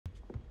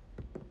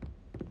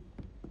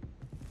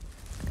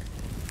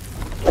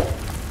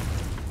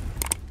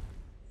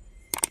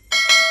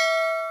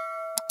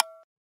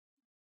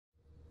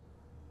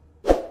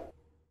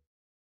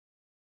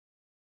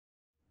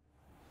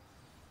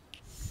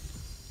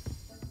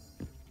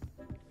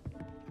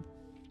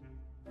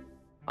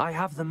I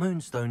have the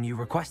moonstone you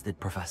requested,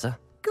 Professor.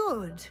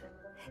 Good.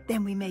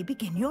 Then we may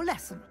begin your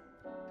lesson.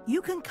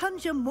 You can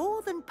conjure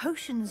more than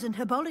potions and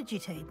herbology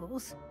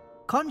tables.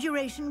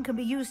 Conjuration can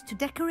be used to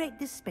decorate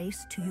this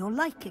space to your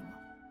liking.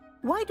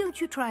 Why don't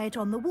you try it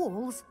on the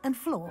walls and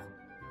floor?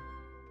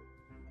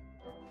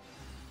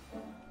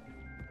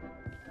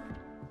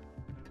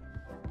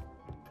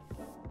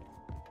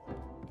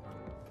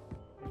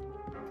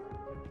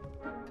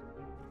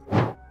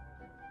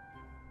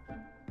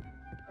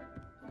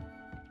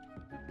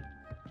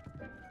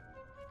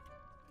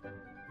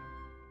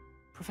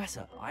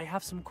 Professor, I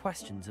have some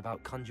questions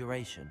about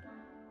conjuration.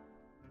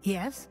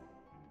 Yes?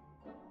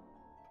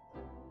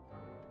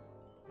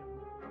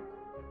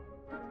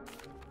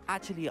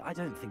 Actually, I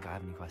don't think I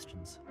have any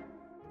questions.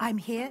 I'm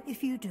here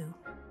if you do.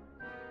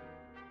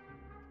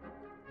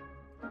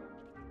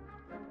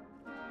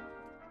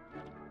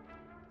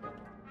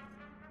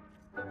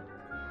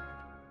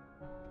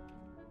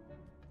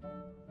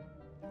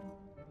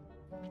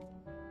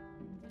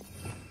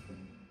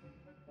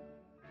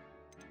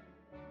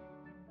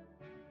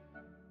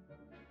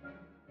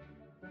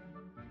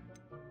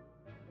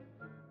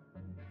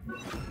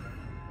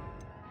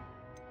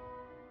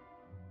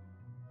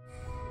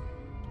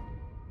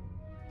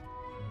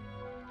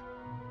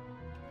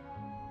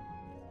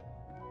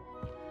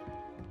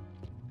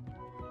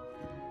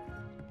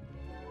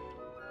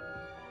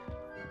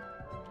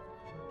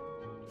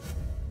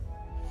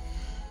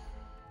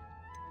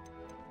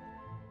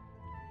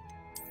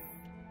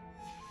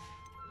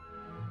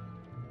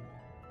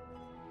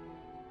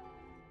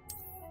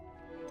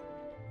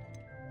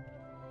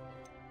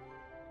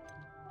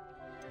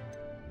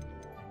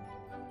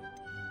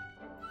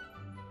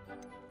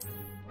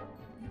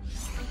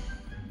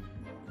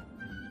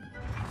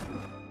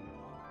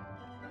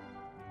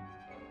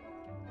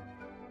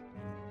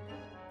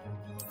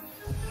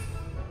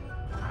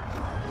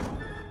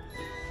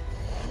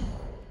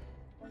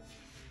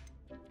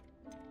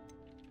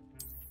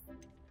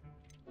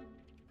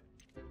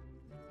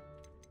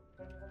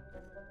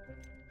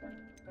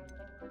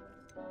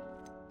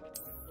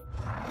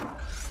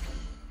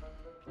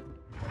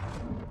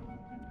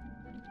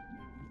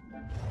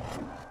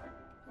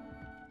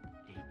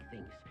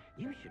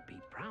 You should be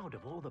proud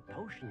of all the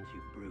potions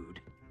you've brewed.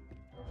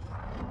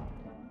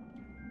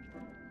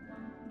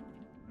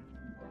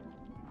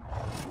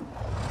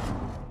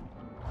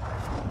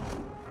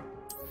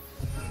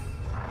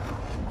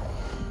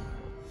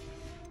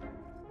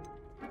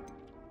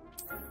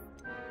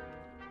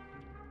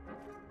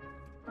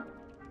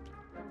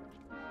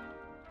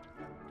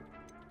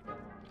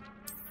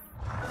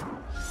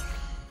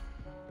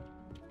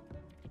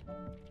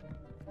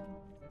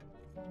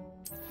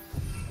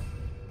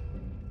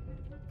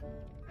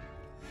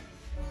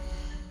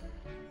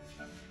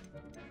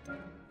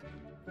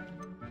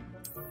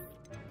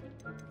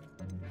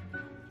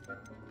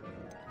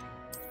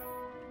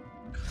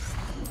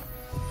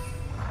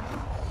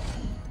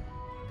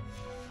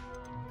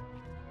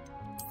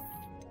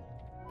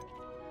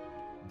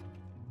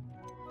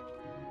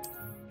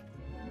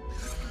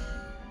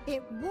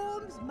 It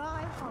warms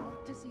my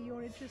heart to see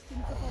your interest in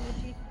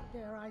pathology,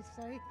 dare I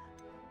say,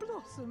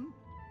 blossom.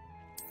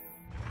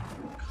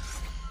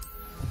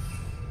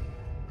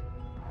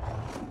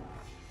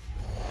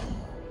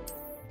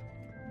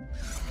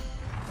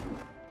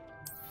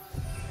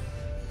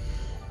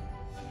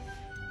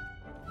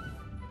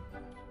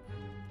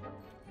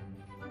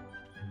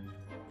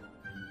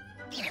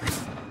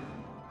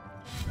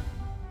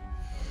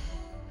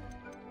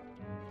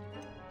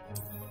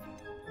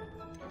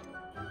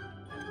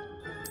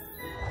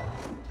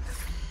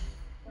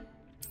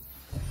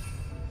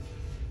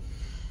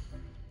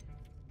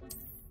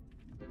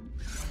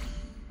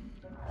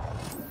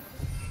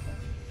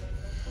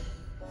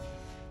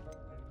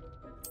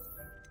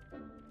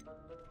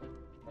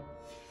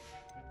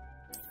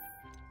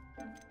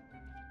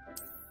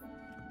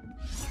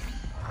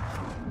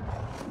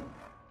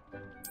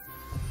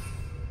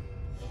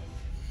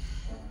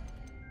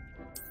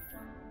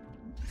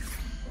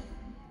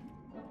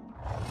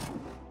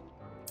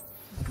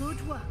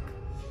 Good work.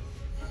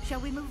 Shall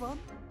we move on?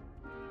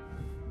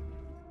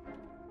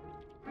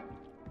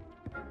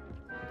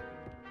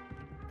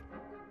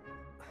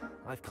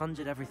 I've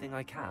conjured everything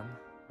I can.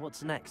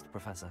 What's next,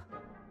 Professor?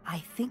 I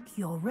think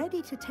you're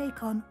ready to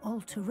take on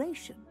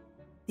alteration.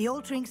 The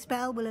altering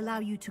spell will allow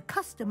you to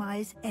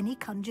customize any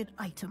conjured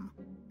item.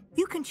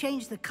 You can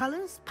change the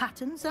colors,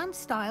 patterns, and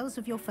styles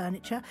of your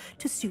furniture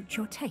to suit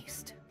your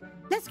taste.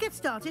 Let's get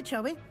started,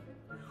 shall we?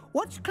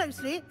 Watch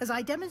closely as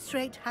I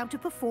demonstrate how to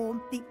perform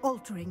the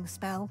altering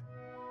spell.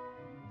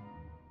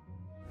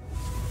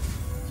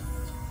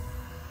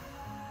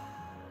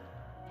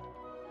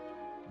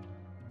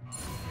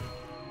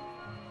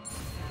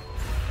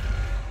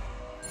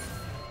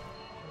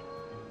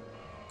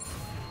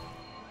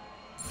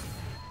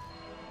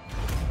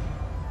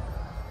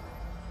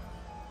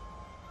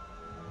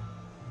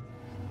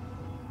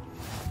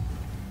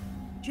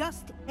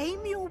 Just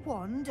aim your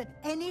wand at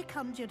any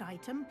conjured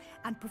item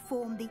and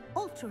perform the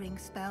altering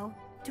spell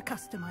to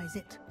customize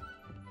it.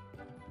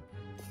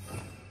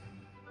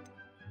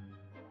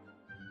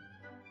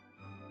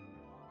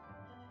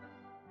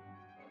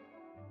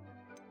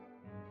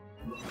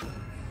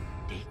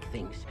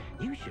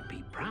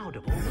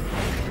 proud of all the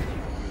potions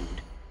you've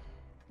brewed.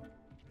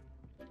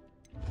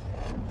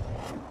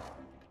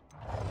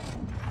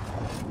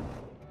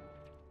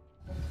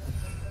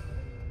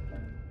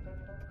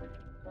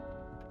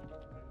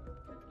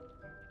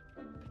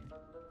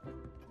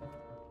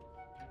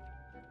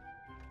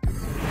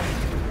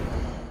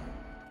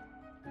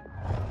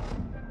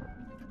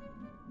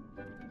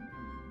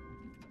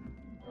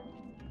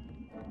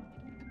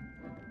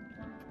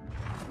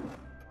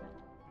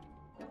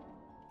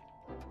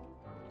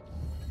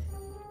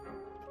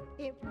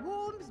 It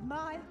warms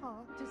my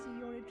heart to see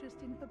your interest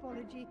in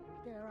pathology,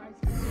 dare I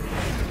say.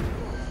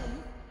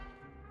 Awesome.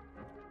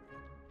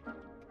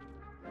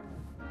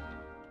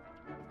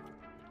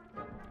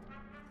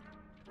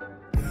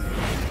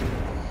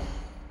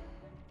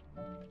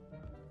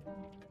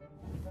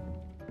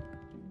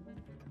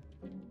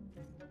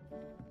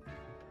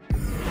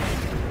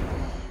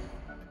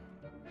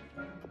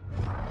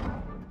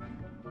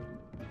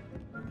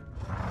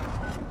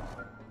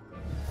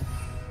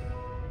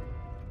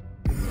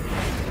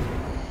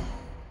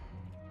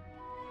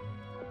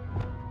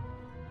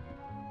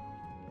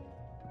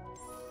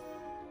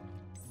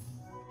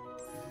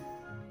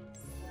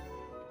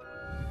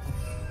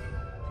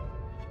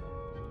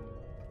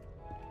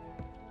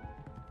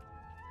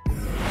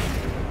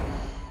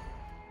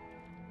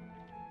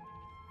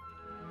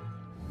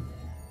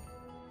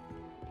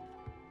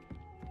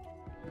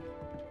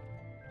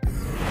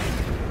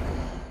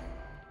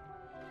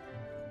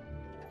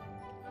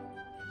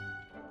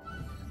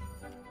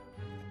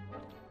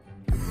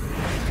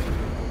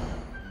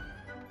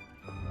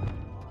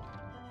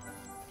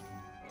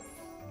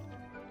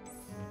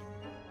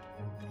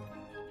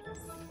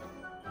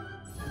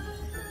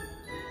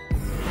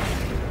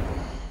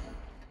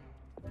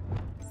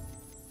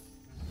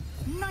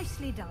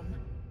 Nicely done.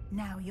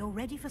 Now you're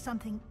ready for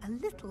something a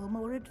little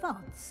more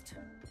advanced.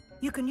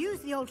 You can use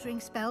the altering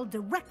spell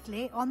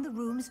directly on the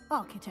room's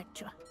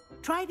architecture.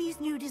 Try these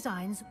new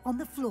designs on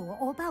the floor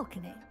or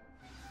balcony.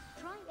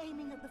 Try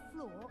aiming at the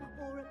floor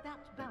or at that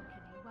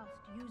balcony whilst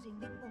using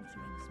the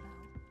altering spell.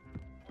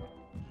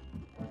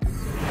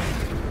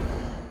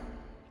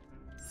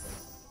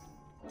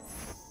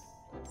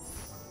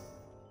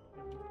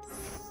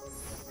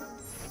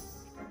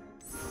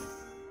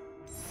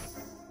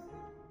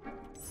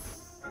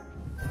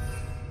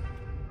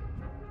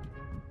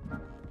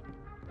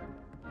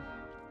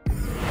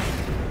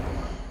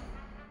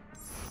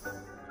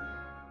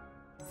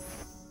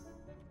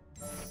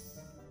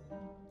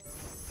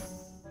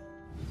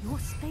 Your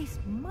space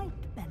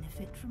might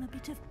benefit from a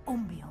bit of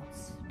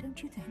ambiance,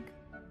 don't you think?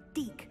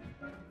 Deke,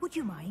 would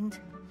you mind?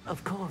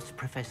 Of course,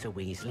 Professor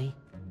Weasley.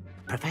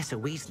 Professor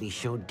Weasley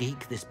showed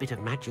Deke this bit of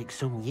magic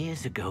some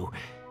years ago.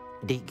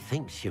 Deke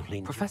thinks you'll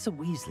enjoy... Professor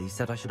Weasley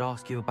said I should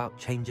ask you about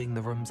changing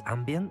the room's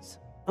ambience.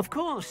 Of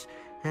course.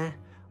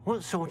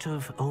 What sort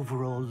of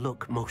overall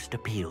look most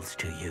appeals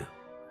to you?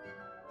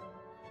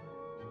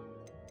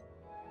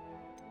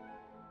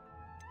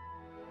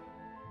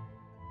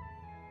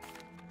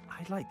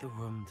 I'd like the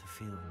room to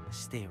feel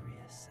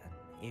mysterious and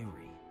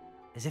eerie,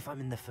 as if I'm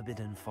in the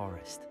Forbidden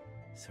Forest,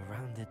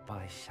 surrounded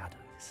by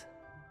shadows.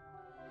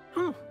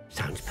 Oh,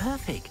 sounds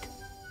perfect.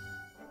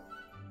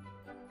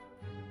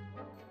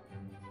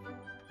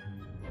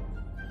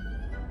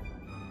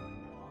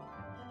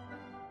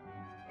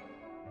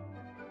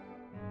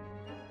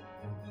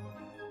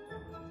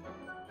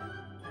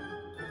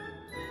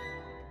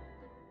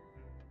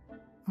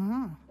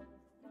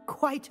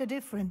 Quite a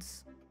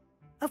difference.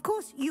 Of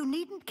course, you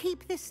needn't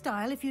keep this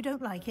style if you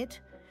don't like it.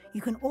 You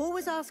can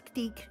always ask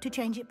Deke to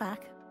change it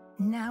back.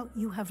 Now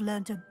you have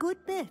learnt a good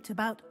bit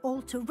about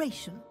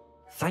alteration.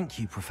 Thank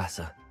you,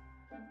 Professor.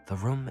 The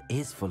room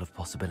is full of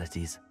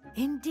possibilities.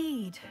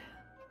 Indeed.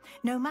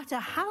 No matter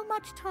how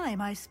much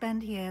time I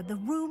spend here, the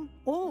room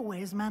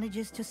always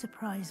manages to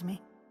surprise me.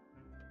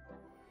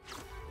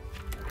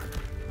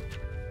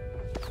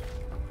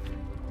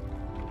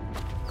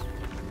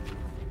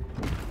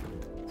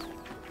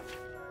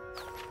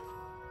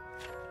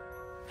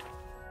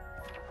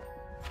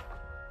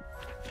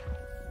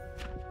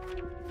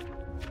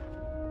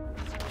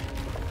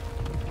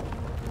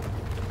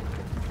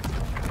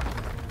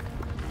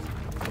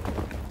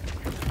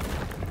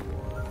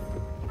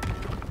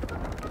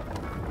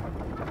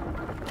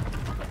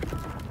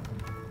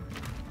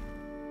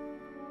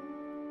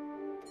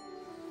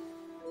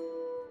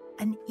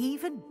 An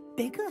even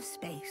bigger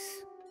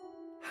space.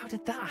 How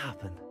did that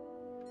happen?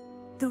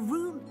 The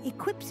room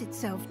equips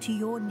itself to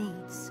your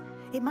needs.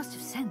 It must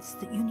have sensed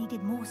that you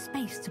needed more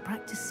space to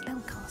practice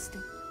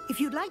spellcasting.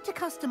 If you'd like to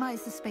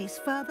customize the space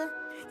further,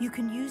 you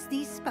can use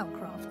these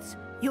spellcrafts.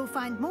 You'll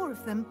find more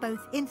of them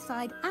both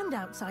inside and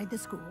outside the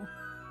school.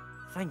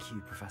 Thank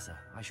you, Professor.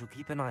 I shall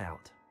keep an eye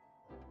out.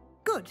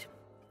 Good.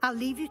 I'll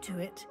leave you to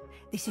it.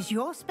 This is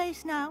your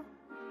space now.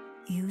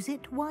 Use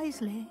it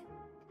wisely.